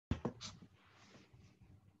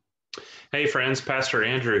Hey friends, Pastor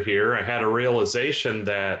Andrew here. I had a realization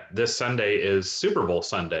that this Sunday is Super Bowl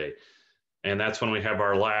Sunday, and that's when we have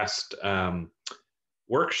our last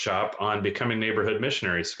workshop on becoming neighborhood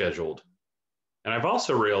missionaries scheduled. And I've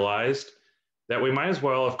also realized that we might as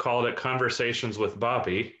well have called it Conversations with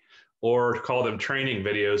Bobby or call them training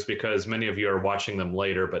videos because many of you are watching them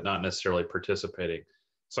later but not necessarily participating.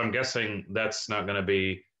 So I'm guessing that's not going to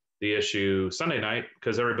be the issue Sunday night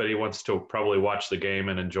because everybody wants to probably watch the game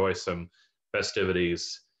and enjoy some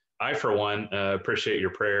festivities. I, for one, appreciate your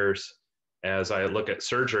prayers as I look at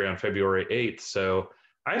surgery on February 8th. So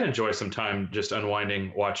I'd enjoy some time just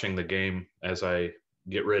unwinding, watching the game as I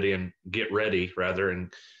get ready rather,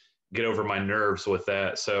 and get over my nerves with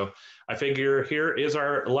that. So I figure here is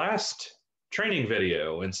our last training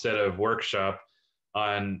video instead of workshop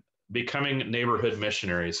on becoming neighborhood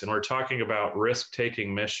missionaries. And we're talking about risk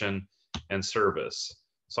taking mission and service.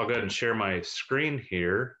 So I'll go ahead and share my screen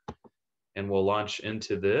here and we'll launch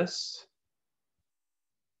into this.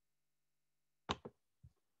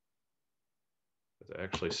 Let's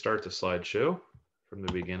actually start the slideshow from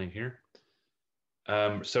the beginning here.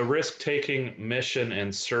 So risk-taking mission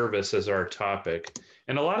and service is our topic.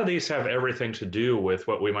 And a lot of these have everything to do with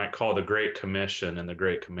what we might call the Great Commission and the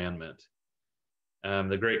Great Commandment.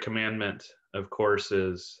 The Great Commandment, of course,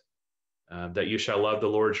 is that you shall love the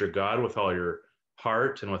Lord your God with all your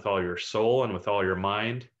heart and with all your soul and with all your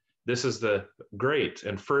mind. This is the great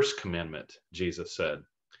and first commandment, Jesus said.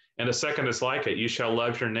 And a second is like it, you shall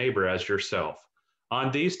love your neighbor as yourself.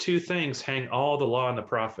 On these two things hang all the law and the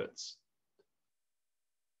prophets.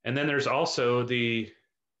 And then there's also the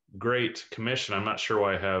Great Commission. I'm not sure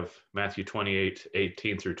why I have Matthew 28,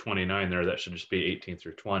 18 through 29 there. That should just be 18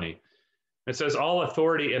 through 20. It says, all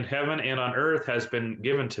authority in heaven and on earth has been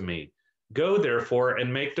given to me. Go therefore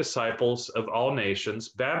and make disciples of all nations,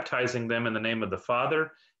 baptizing them in the name of the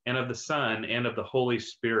Father and of the Son and of the Holy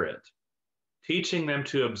Spirit, teaching them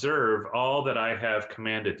to observe all that I have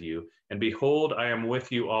commanded you. And behold, I am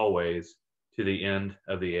with you always to the end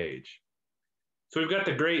of the age. So we've got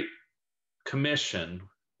the Great Commission.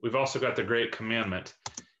 We've also got the Great Commandment.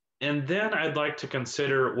 And then I'd like to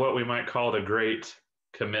consider what we might call the Great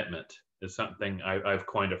Commitment, is something I've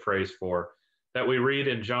coined a phrase for, that we read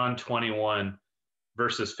in John 21,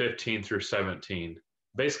 verses 15 through 17.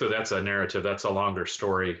 Basically, that's a narrative. That's a longer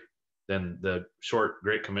story than the short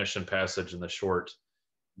Great Commission passage and the short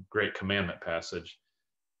Great Commandment passage.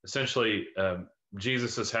 Essentially,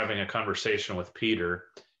 Jesus is having a conversation with Peter,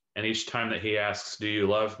 and each time that he asks, do you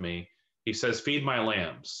love me? He says, feed my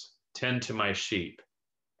lambs, tend to my sheep,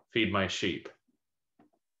 feed my sheep.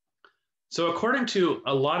 So according to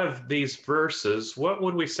a lot of these verses, what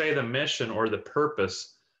would we say the mission or the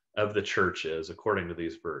purpose of the church is according to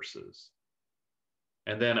these verses?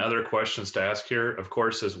 And then other questions to ask here, of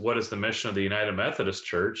course, is what is the mission of the United Methodist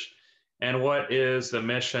Church? And what is the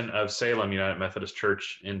mission of Salem United Methodist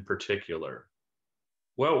Church in particular?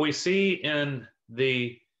 Well, we see in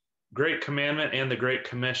the Great Commandment and the Great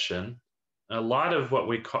Commission a lot of what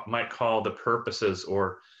we might call the purposes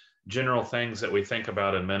or general things that we think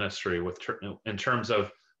about in ministry in terms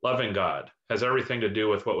of loving God. Has everything to do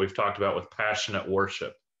with what we've talked about with passionate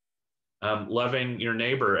worship. Loving your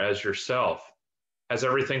neighbor as yourself has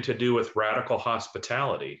everything to do with radical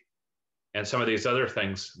hospitality and some of these other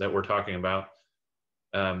things that we're talking about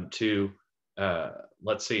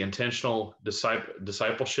let's see, intentional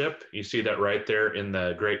discipleship. You see that right there in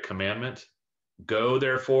the Great Commandment. Go,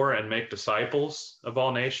 therefore, and make disciples of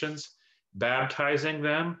all nations, baptizing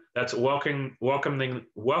them. That's welcoming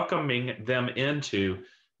them into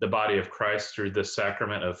the body of Christ through the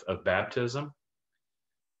sacrament of baptism.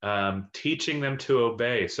 Teaching them to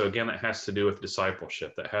obey. So again, that has to do with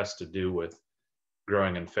discipleship. That has to do with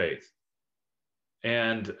growing in faith.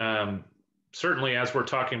 And certainly, as we're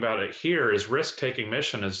talking about it here, is risk-taking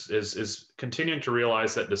mission is continuing to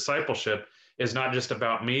realize that discipleship is not just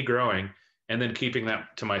about me growing and then keeping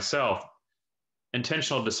that to myself.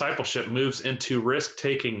 Intentional discipleship moves into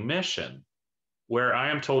risk-taking mission, where I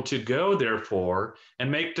am told to go, therefore,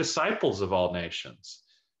 and make disciples of all nations.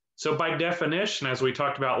 So by definition, as we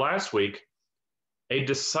talked about last week, a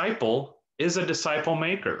disciple is a disciple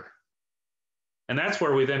maker. And that's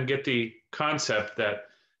where we then get the concept that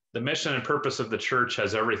the mission and purpose of the church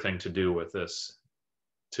has everything to do with this,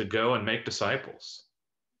 to go and make disciples.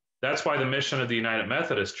 That's why the mission of the United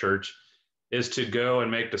Methodist Church is to go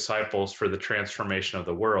and make disciples for the transformation of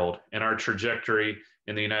the world. And our trajectory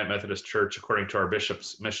in the United Methodist Church, according to our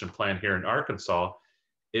bishop's mission plan here in Arkansas,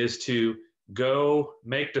 is to go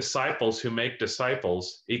make disciples who make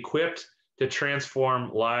disciples, equipped to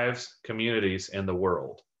transform lives, communities, and the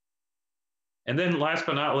world. And then last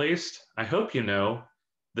but not least, I hope you know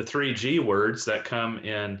the 3G words that come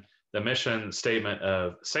in the mission statement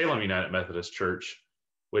of Salem United Methodist Church,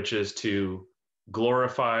 which is to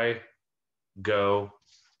glorify, go,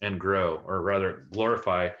 and grow, or rather,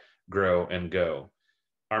 glorify, grow, and go.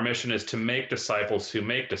 Our mission is to make disciples who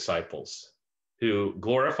make disciples, who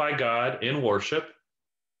glorify God in worship,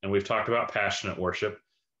 and we've talked about passionate worship,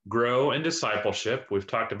 grow in discipleship, we've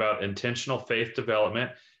talked about intentional faith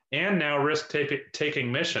development, and now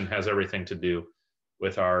risk-taking mission has everything to do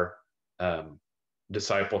with our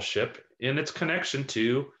discipleship in its connection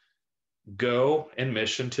to go and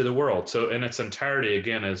mission to the world. So in its entirety,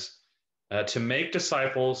 again, is to make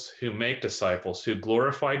disciples, who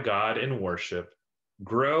glorify God in worship,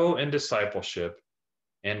 grow in discipleship,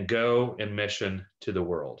 and go in mission to the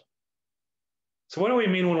world. So what do we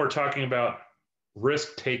mean when we're talking about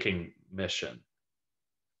risk-taking mission?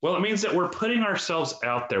 Well, it means that we're putting ourselves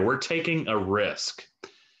out there. We're taking a risk.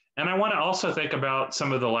 And I want to also think about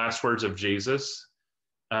some of the last words of Jesus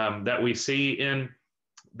that we see in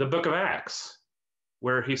the book of Acts,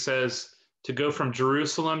 where he says to go from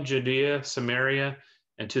Jerusalem, Judea, Samaria,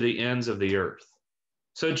 and to the ends of the earth.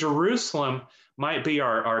 So Jerusalem might be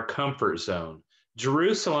our comfort zone.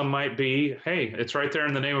 Jerusalem might be, hey, it's right there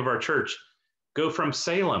in the name of our church. Go from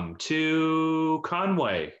Salem to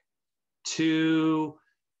Conway to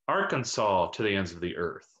Arkansas to the ends of the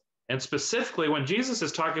earth. And specifically, when Jesus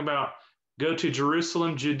is talking about go to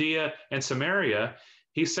Jerusalem, Judea, and Samaria,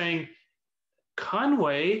 he's saying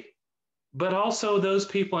Conway, but also those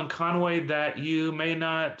people in Conway that you may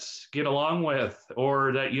not get along with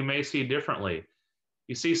or that you may see differently.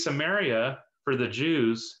 You see, Samaria, for the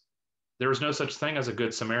Jews, there was no such thing as a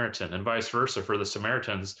good Samaritan, and vice versa for the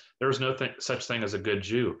Samaritans, there was no such thing as a good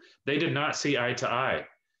Jew. They did not see eye to eye.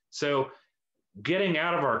 So getting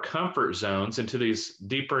out of our comfort zones into these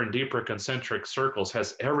deeper and deeper concentric circles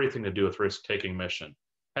has everything to do with risk-taking mission,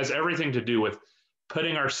 has everything to do with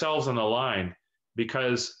putting ourselves on the line,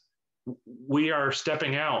 because we are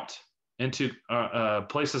stepping out into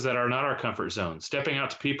places that are not our comfort zone, stepping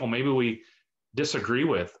out to people maybe we disagree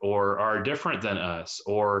with or are different than us,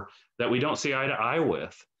 or that we don't see eye to eye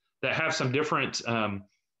with, that have some different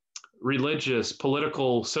religious,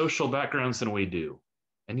 political, social backgrounds than we do.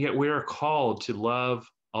 And yet we are called to love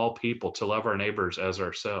all people, to love our neighbors as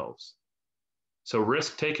ourselves. So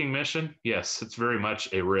risk-taking mission, yes, it's very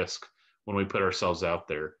much a risk when we put ourselves out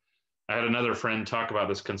there. I had another friend talk about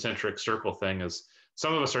this concentric circle thing. As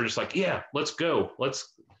some of us are just like, yeah, let's go. Let's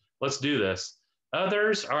do this.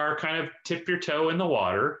 Others are kind of tip your toe in the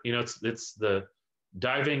water. You know, it's the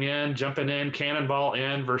diving in, jumping in, cannonball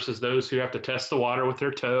in versus those who have to test the water with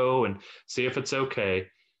their toe and see if it's okay.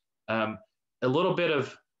 A little bit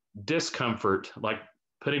of discomfort, like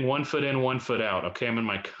putting one foot in, one foot out. Okay, I'm in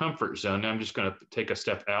my comfort zone. Now I'm just going to take a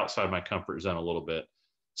step outside my comfort zone a little bit.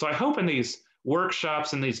 So I hope in these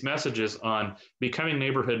workshops and these messages on becoming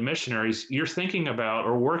neighborhood missionaries, you're thinking about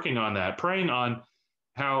or working on that, praying on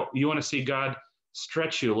how you want to see God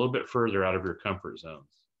stretch you a little bit further out of your comfort zones.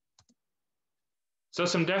 So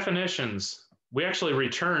some definitions. We actually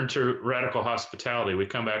return to radical hospitality. We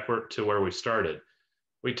come back to where we started.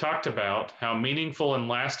 We talked about how meaningful and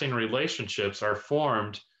lasting relationships are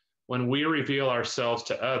formed when we reveal ourselves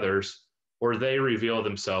to others or they reveal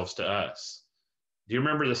themselves to us. Do you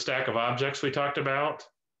remember the stack of objects we talked about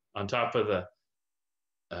on top of the,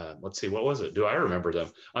 let's see, what was it? Do I remember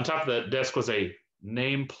them? On top of the desk was a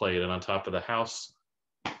nameplate, and on top of the house,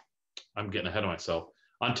 I'm getting ahead of myself.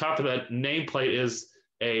 On top of that nameplate is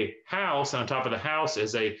a house, and on top of the house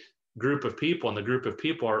is a group of people, and the group of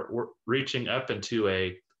people are reaching up into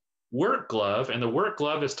a work glove, and the work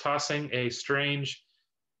glove is tossing a strange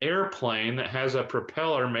airplane that has a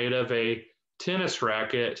propeller made of a tennis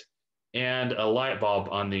racket and a light bulb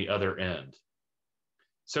on the other end.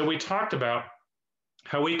 So we talked about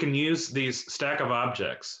how we can use these stack of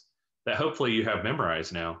objects that hopefully you have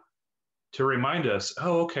memorized now to remind us,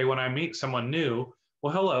 oh, okay, when I meet someone new,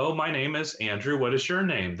 well, hello, my name is Andrew. What is your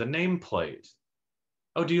name? The nameplate.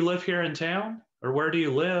 Oh, do you live here in town? Or where do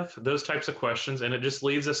you live? Those types of questions. And it just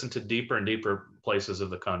leads us into deeper and deeper places of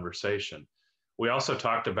the conversation. We also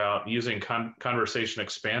talked about using conversation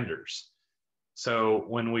expanders. So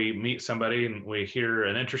when we meet somebody and we hear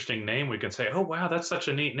an interesting name, we can say, oh, wow, that's such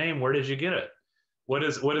a neat name. Where did you get it? What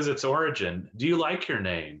is its origin? Do you like your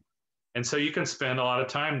name? And so you can spend a lot of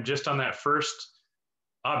time just on that first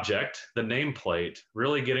object, the nameplate,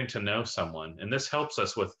 really getting to know someone. And this helps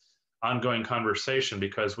us with ongoing conversation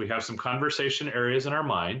because we have some conversation areas in our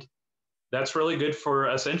mind. That's really good for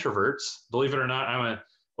us introverts. Believe it or not, I'm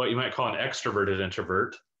what you might call an extroverted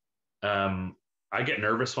introvert. I get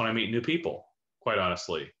nervous when I meet new people. quite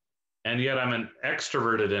honestly. And yet I'm an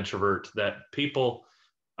extroverted introvert that people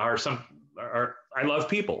I love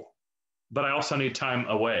people, but I also need time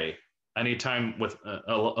away. I need time with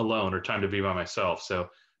alone, or time to be by myself. So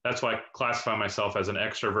that's why I classify myself as an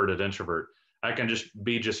extroverted introvert. I can just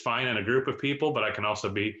be just fine in a group of people, but I can also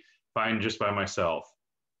be fine just by myself.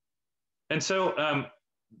 And so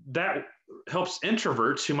that helps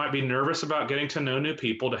introverts who might be nervous about getting to know new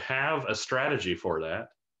people to have a strategy for that.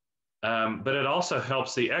 But it also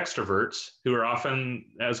helps the extroverts, who are often,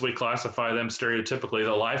 as we classify them stereotypically,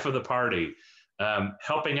 the life of the party,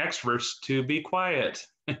 helping extroverts to be quiet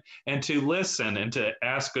and to listen and to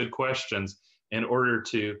ask good questions in order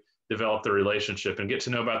to develop the relationship and get to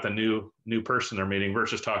know about the new person they're meeting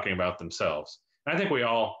versus talking about themselves. And I think we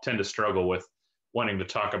all tend to struggle with wanting to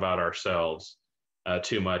talk about ourselves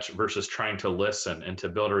too much versus trying to listen and to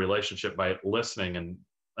build a relationship by listening and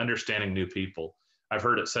understanding new people. I've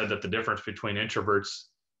heard it said that the difference between introverts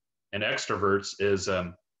and extroverts is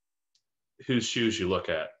whose shoes you look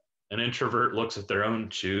at. An introvert looks at their own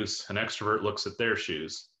shoes. An extrovert looks at their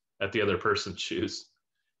shoes, at the other person's shoes.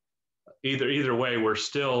 Either way, we're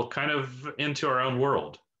still kind of into our own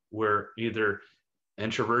world. We're either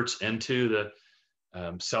introverts into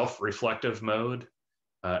the self-reflective mode,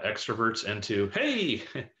 extroverts into, hey,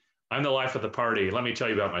 I'm the life of the party. Let me tell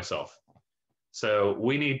you about myself. So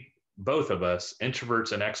we need, both of us,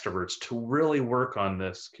 introverts and extroverts, to really work on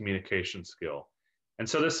this communication skill. And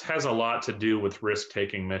so this has a lot to do with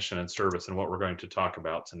risk-taking, mission, and service, and what we're going to talk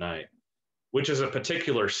about tonight, which is a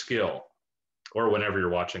particular skill, or whenever you're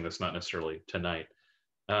watching this, not necessarily tonight.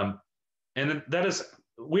 And that is,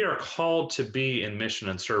 we are called to be in mission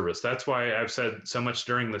and service. That's why I've said so much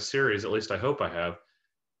during the series, at least I hope I have,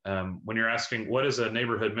 when you're asking, what is a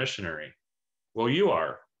neighborhood missionary? Well, you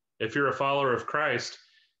are. If you're a follower of Christ,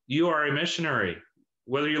 you are a missionary,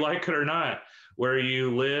 whether you like it or not, where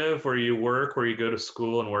you live, where you work, where you go to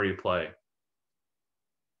school, and where you play.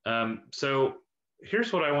 So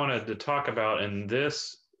here's what I wanted to talk about in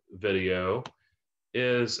this video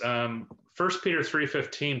is 1 Peter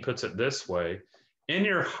 3:15 puts it this way: in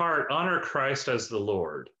your heart, honor Christ as the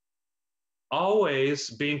Lord, always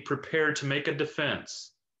being prepared to make a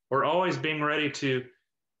defense, or always being ready to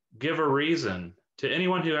give a reason to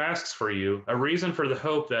anyone who asks for you, a reason for the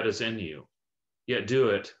hope that is in you, yet do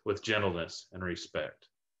it with gentleness and respect.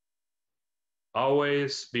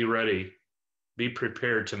 Always be ready, be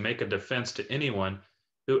prepared to make a defense to anyone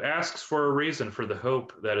who asks for a reason for the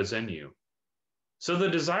hope that is in you. So the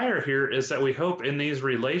desire here is that we hope in these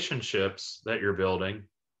relationships that you're building,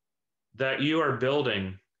 that you are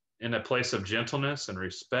building in a place of gentleness and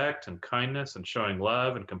respect and kindness and showing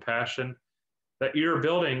love and compassion, that you're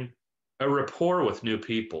building a rapport with new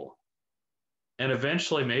people. And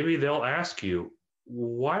eventually, maybe they'll ask you,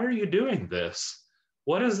 why are you doing this?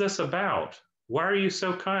 What is this about? Why are you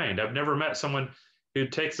so kind? I've never met someone who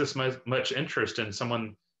takes this much interest in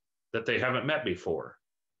someone that they haven't met before.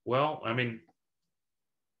 Well, I mean,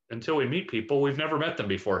 until we meet people, we've never met them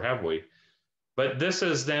before, have we? But this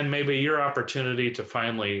is then maybe your opportunity to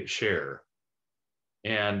finally share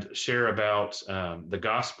about the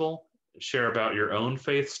gospel, share about your own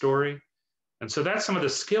faith story. And so that's some of the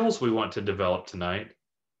skills we want to develop tonight.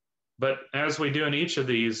 But as we do in each of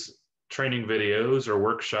these training videos or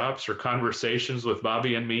workshops or conversations with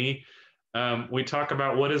Bobby and me, we talk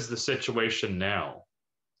about what is the situation now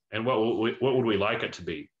and what would we like it to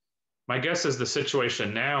be. My guess is the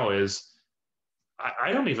situation now is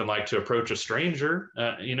I don't even like to approach a stranger.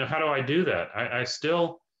 How do I do that? I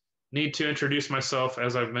still need to introduce myself,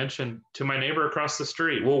 as I've mentioned, to my neighbor across the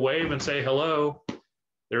street. We'll wave and say hello.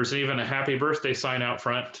 There's even a happy birthday sign out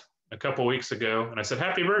front a couple weeks ago. And I said,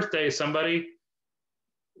 happy birthday, somebody.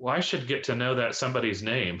 Well, I should get to know that somebody's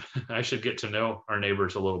name. I should get to know our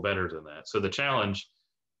neighbors a little better than that. So the challenge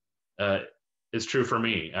is true for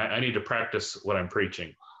me. I need to practice what I'm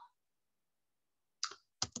preaching.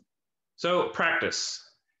 So practice.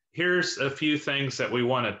 Here's a few things that we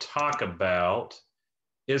want to talk about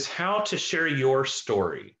is how to share your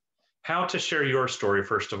story. How to share your story,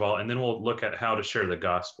 first of all, and then we'll look at how to share the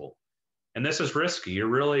gospel. And this is risky. You're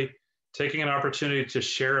really taking an opportunity to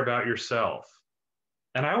share about yourself.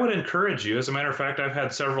 And I would encourage you, as a matter of fact, I've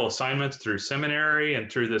had several assignments through seminary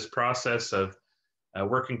and through this process of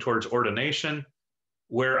working towards ordination,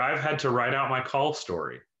 where I've had to write out my call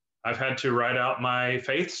story. I've had to write out my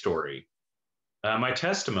faith story, my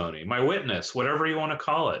testimony, my witness, whatever you want to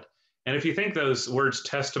call it. And if you think those words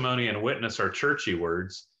testimony and witness are churchy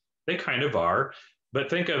words, they kind of are, but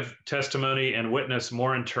think of testimony and witness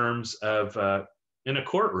more in terms of in a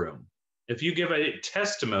courtroom. If you give a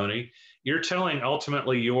testimony, you're telling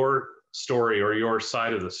ultimately your story or your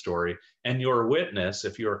side of the story. And your witness,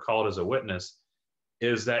 if you are called as a witness,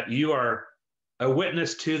 is that you are a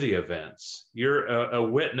witness to the events. You're a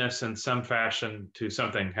witness in some fashion to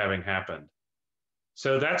something having happened.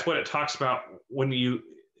 So that's what it talks about when you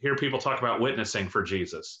hear people talk about witnessing for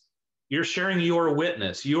Jesus. You're sharing your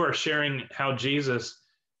witness. You are sharing how Jesus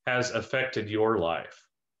has affected your life.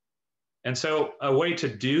 And so a way to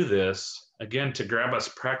do this, again, to grab us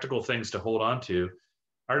practical things to hold on to,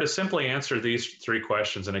 are to simply answer these three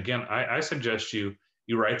questions. And again, I suggest you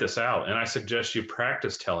write this out, and I suggest you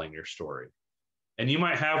practice telling your story. And you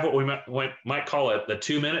might have what we might call it the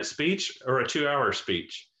 2-minute speech or a 2-hour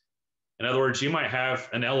speech. In other words, you might have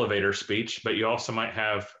an elevator speech, but you also might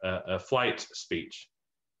have a flight speech.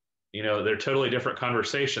 You know, they're totally different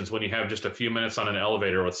conversations when you have just a few minutes on an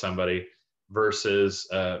elevator with somebody versus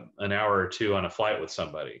an hour or two on a flight with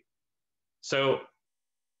somebody. So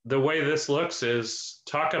the way this looks is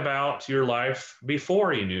talk about your life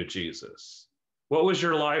before you knew Jesus. What was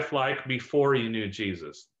your life like before you knew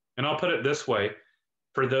Jesus? And I'll put it this way,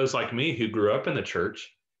 for those like me who grew up in the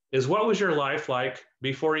church, is what was your life like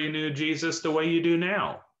before you knew Jesus the way you do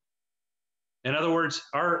now? In other words,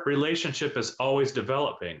 our relationship is always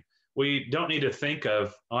developing. We don't need to think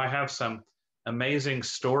of, oh, I have some amazing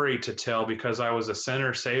story to tell because I was a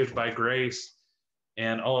sinner saved by grace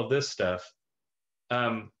and all of this stuff.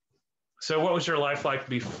 So what was your life like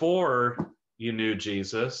before you knew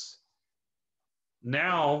Jesus?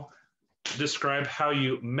 Now describe how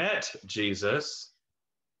you met Jesus.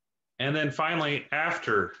 And then finally,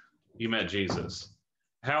 after you met Jesus,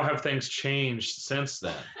 how have things changed since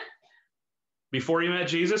then? Before you met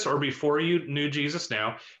Jesus or before you knew Jesus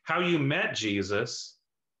now, how you met Jesus,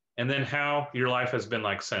 and then how your life has been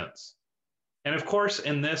like since. And of course,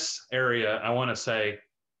 in this area, I want to say,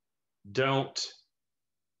 don't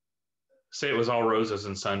say it was all roses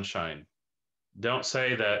and sunshine. Don't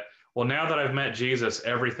say that, well, now that I've met Jesus,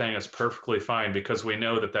 everything is perfectly fine, because we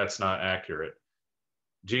know that that's not accurate.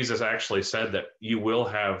 Jesus actually said that you will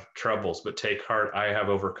have troubles, but take heart, I have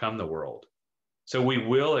overcome the world. So we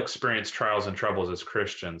will experience trials and troubles as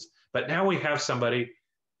Christians, but now we have somebody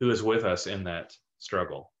who is with us in that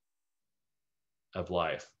struggle of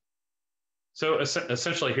life. So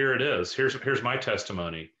essentially, here it is. Here's my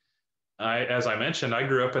testimony. As I mentioned, I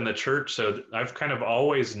grew up in the church, so I've kind of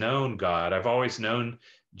always known God. I've always known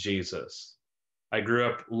Jesus. I grew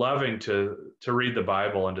up loving to read the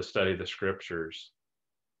Bible and to study the scriptures.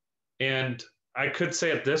 And I could say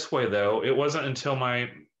it this way, though. It wasn't until my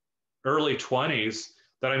early 20s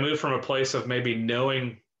that I moved from a place of maybe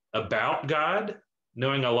knowing about God,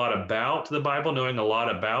 knowing a lot about the Bible, knowing a lot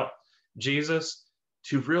about Jesus,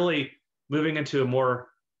 to really moving into a more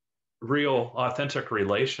real, authentic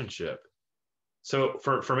relationship. So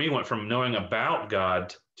for me, went from knowing about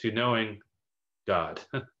God to knowing God.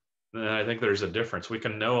 And I think there's a difference. We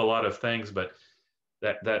can know a lot of things, but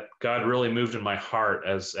that God really moved in my heart,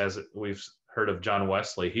 as we've heard of John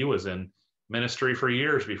Wesley. He was in ministry for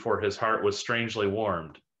years before his heart was strangely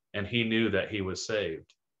warmed, and he knew that he was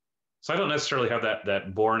saved. So I don't necessarily have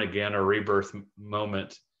that born again or rebirth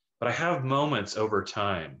moment, but I have moments over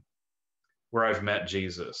time where I've met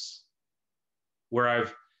Jesus, where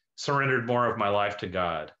I've surrendered more of my life to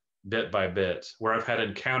God bit by bit, where I've had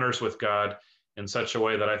encounters with God in such a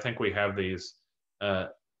way that I think we have these,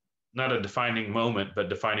 not a defining moment, but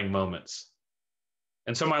defining moments.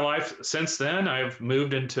 And so my life since then, I've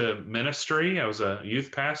moved into ministry. I was a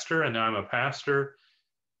youth pastor, and now I'm a pastor.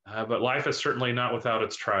 But life is certainly not without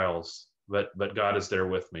its trials, but God is there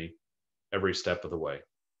with me every step of the way.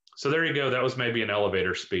 So there you go. That was maybe an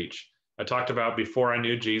elevator speech. I talked about before I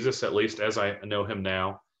knew Jesus, at least as I know him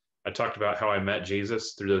now. I talked about how I met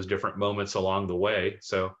Jesus through those different moments along the way.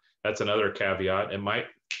 So that's another caveat. It might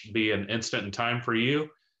be an instant in time for you.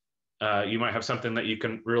 You might have something that you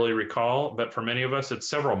can really recall, but for many of us, it's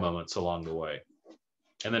several moments along the way.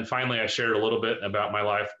 And then finally, I shared a little bit about my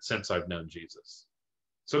life since I've known Jesus.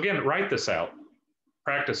 So again, write this out,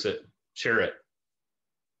 practice it, share it.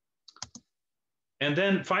 And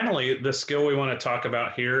then finally, the skill we want to talk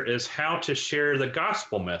about here is how to share the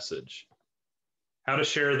gospel message. How to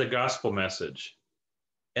share the gospel message.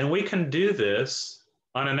 And we can do this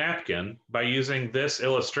on a napkin by using this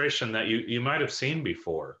illustration that you might have seen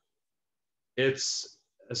before. It's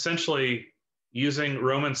essentially using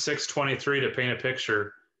Romans 6:23 to paint a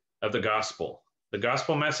picture of the gospel. The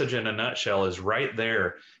gospel message in a nutshell is right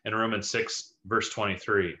there in Romans 6, verse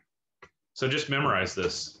 23. So just memorize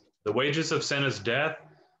this. The wages of sin is death,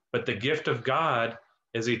 but the gift of God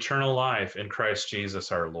is eternal life in Christ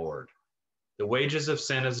Jesus our Lord. The wages of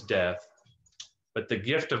sin is death, but the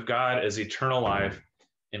gift of God is eternal life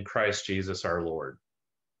in Christ Jesus our Lord.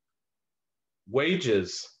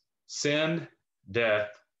 Wages, sin, death,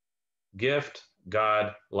 gift,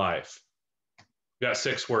 God, life. We've got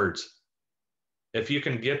 6 words. If you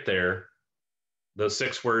can get there, those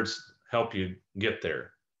 6 words help you get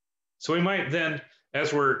there. So we might then,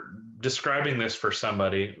 as we're describing this for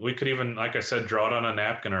somebody, we could even, like I said, draw it on a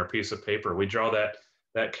napkin or a piece of paper. We draw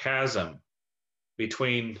that chasm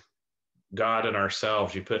between God and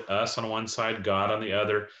ourselves. You put us on one side, God on the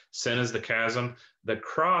other. Sin is the chasm. The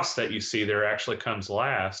cross that you see there actually comes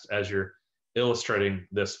last as you're illustrating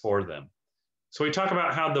this for them. So we talk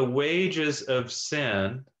about how the wages of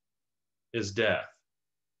sin is death.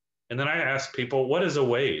 And then I ask people, what is a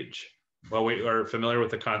wage? Well, we are familiar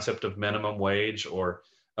with the concept of minimum wage, or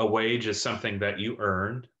a wage is something that you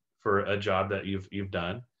earned for a job that you've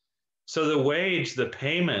done. So the wage, the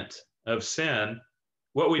payment of sin,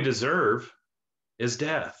 what we deserve is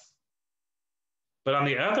death. But on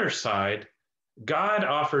the other side, God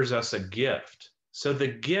offers us a gift. So the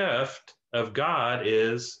gift of God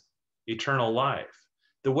is eternal life.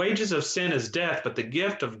 The wages of sin is death, but the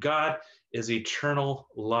gift of God is eternal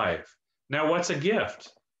life. Now, what's a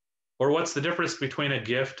gift? Or what's the difference between a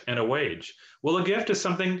gift and a wage? Well, a gift is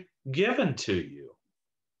something given to you.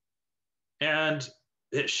 And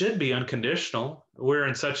it should be unconditional. We're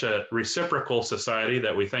in such a reciprocal society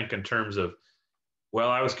that we think in terms of, well,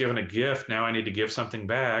 I was given a gift, now I need to give something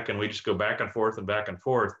back. And we just go back and forth and back and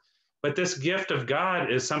forth. But this gift of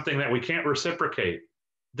God is something that we can't reciprocate.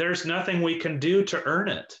 There's nothing we can do to earn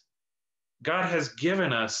it. God has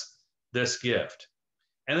given us this gift.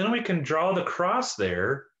 And then we can draw the cross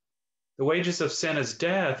there. The wages of sin is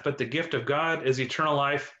death, but the gift of God is eternal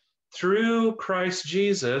life through Christ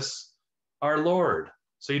Jesus, our Lord.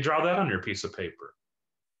 So you draw that on your piece of paper.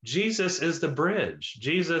 Jesus is the bridge.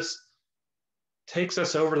 Jesus takes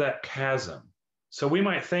us over that chasm. So we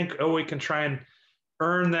might think, oh, we can try and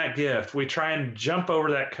earn that gift. We try and jump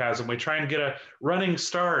over that chasm. We try and get a running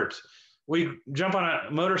start. We jump on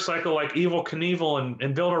a motorcycle like Evel Knievel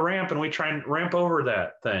and build a ramp, and we try and ramp over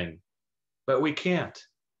that thing. But we can't.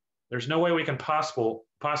 There's no way we can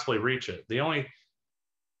possibly reach it. The only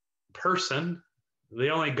person, the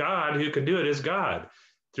only God who can do it is God,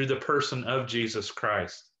 through the person of Jesus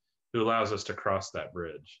Christ, who allows us to cross that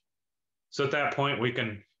bridge. So at that point, we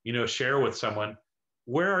can, share with someone,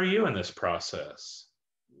 where are you in this process?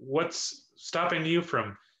 What's stopping you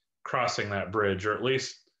from crossing that bridge, or at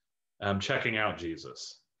least checking out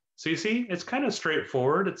Jesus? So you see, it's kind of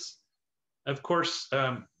straightforward. It's, of course,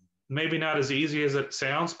 maybe not as easy as it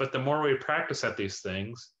sounds, but the more we practice at these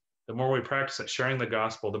things, the more we practice at sharing the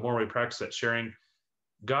gospel, the more we practice at sharing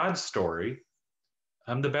God's story,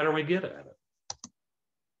 the better we get at it.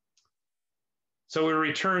 So we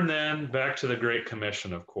return then back to the Great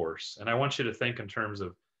Commission, of course. And I want you to think in terms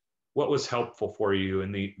of what was helpful for you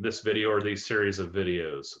in this video or these series of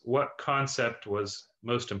videos. What concept was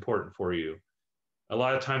most important for you? A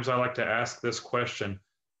lot of times I like to ask this question,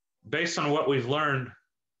 based on what we've learned,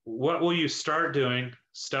 what will you start doing,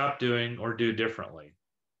 stop doing, or do differently?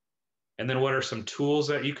 And then what are some tools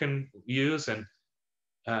that you can use? And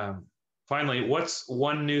finally, what's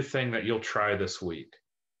one new thing that you'll try this week?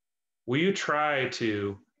 Will you try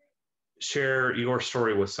to share your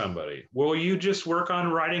story with somebody? Will you just work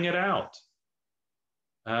on writing it out?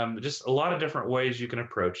 Just a lot of different ways you can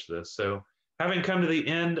approach this. So having come to the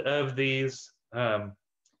end of these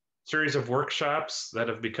series of workshops that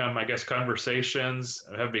have become, I guess, conversations,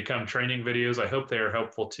 have become training videos, I hope they are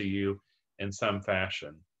helpful to you in some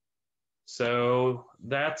fashion. So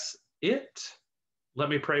that's it. Let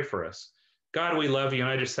me pray for us. God, we love you, and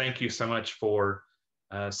I just thank you so much for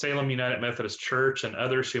Salem United Methodist Church and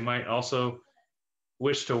others who might also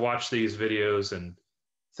wish to watch these videos and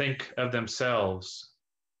think of themselves.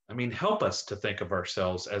 Help us to think of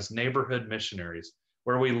ourselves as neighborhood missionaries,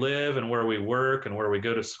 where we live and where we work and where we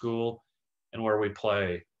go to school and where we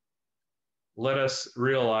play. Let us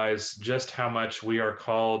realize just how much we are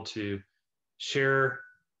called to share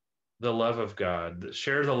the love of God,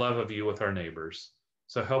 share the love of you with our neighbors.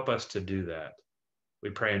 So help us to do that. We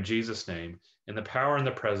pray in Jesus' name, in the power and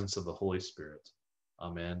the presence of the Holy Spirit.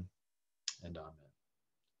 Amen and amen.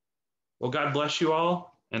 Well, God bless you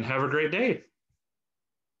all, and have a great day.